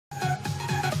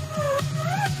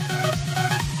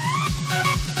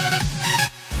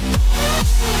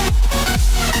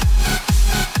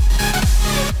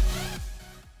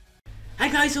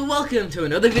guys, and welcome to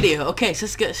another video. Okay, so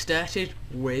let's get started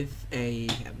with a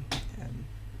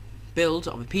build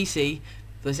of a PC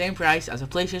for the same price as a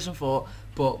PlayStation 4,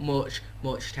 but much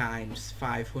times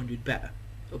 500 better.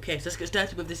 Okay, so let's get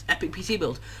started with this epic PC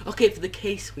build. Okay, for the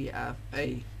case we have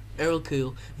a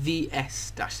Cool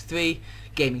VS-3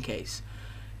 gaming case.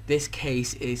 This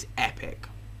case is epic.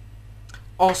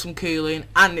 Awesome cooling,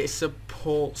 and it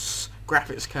supports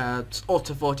graphics cards up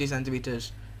to 40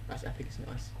 centimeters. That's epic, isn't it?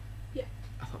 Nice. Yeah,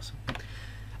 I thought so.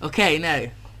 Okay, now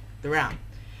the RAM.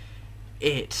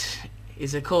 It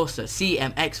is a Corsair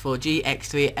CMX4G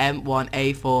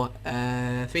X3M1A4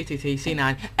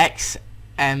 333C9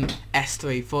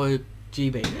 XMS3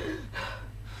 4GB.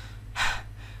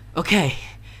 Okay,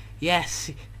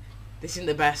 yes, this isn't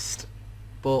the best,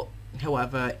 but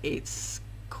however, it's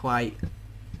quite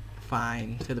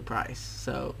fine for the price.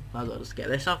 So I'll just get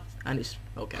this off, and it's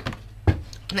okay.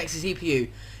 Next is CPU.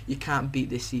 You can't beat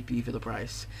this CPU for the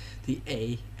price. The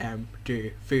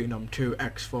AMD Phenom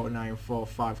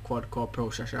 2X4945 quad-core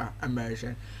processor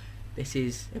immersion. This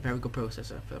is a very good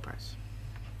processor for the price.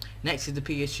 Next is the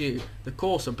PSU. The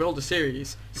Corsair Builder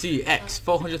Series CX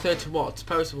 430 watts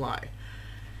power supply.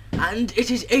 And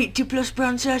it is 80+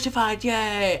 brand certified,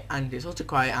 yay! And it's ultra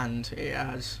quiet, and it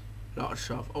has lots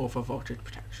of over voltage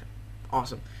protection.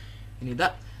 Awesome. You need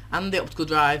that. And the optical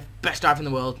drive, best drive in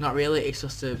the world. Not really, it's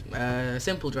just a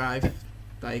simple drive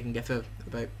that you can get for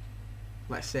about,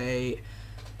 let's say,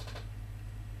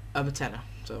 a tenner.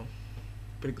 So,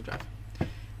 pretty good drive.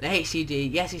 The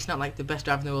HDD, yes, it's not like the best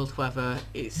drive in the world, however,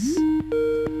 it's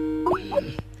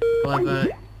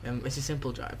a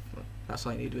simple drive. That's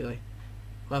all you need, really.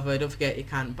 However, don't forget you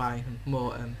can't buy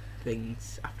more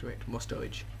things after it, more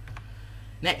storage.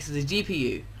 Next is the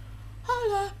GPU.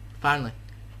 Holla! Finally.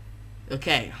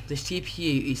 Okay, this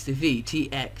GPU is the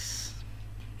VTX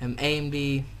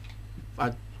AMD,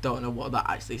 I don't know what that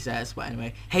actually says, but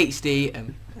anyway, HD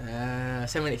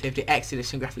 7850 X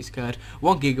edition graphics card,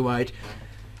 1GB.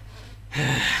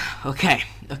 Okay.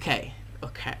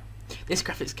 This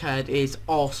graphics card is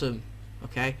awesome.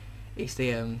 Okay, it's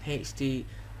the HD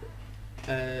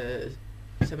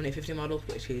 7850 model,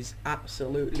 which is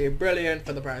absolutely brilliant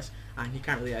for the price, and you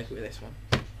can't really argue with this one.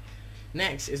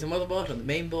 Next is the motherboard, or the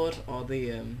main board, or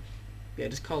the yeah,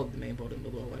 just call it the main board and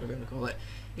motherboard, whatever you want to call it.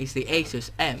 It's the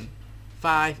Asus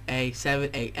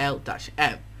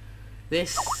M5A78L-M.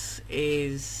 This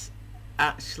is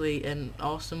actually an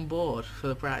awesome board for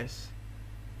the price,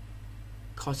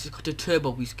 cause it's got a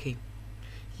turbo boost key.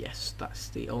 Yes, that's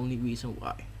the only reason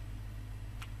why.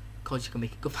 Cause you can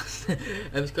make it go faster.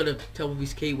 It's got a turbo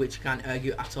boost key, which you can't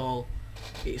argue at all.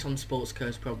 It's on sports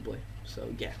cars probably, so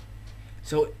yeah.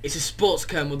 So it's a sports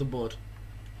car motherboard.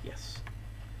 Yes.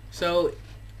 So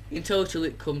in total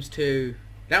it comes to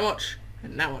that much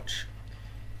and that much.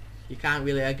 You can't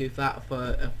really argue with that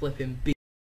for a flipping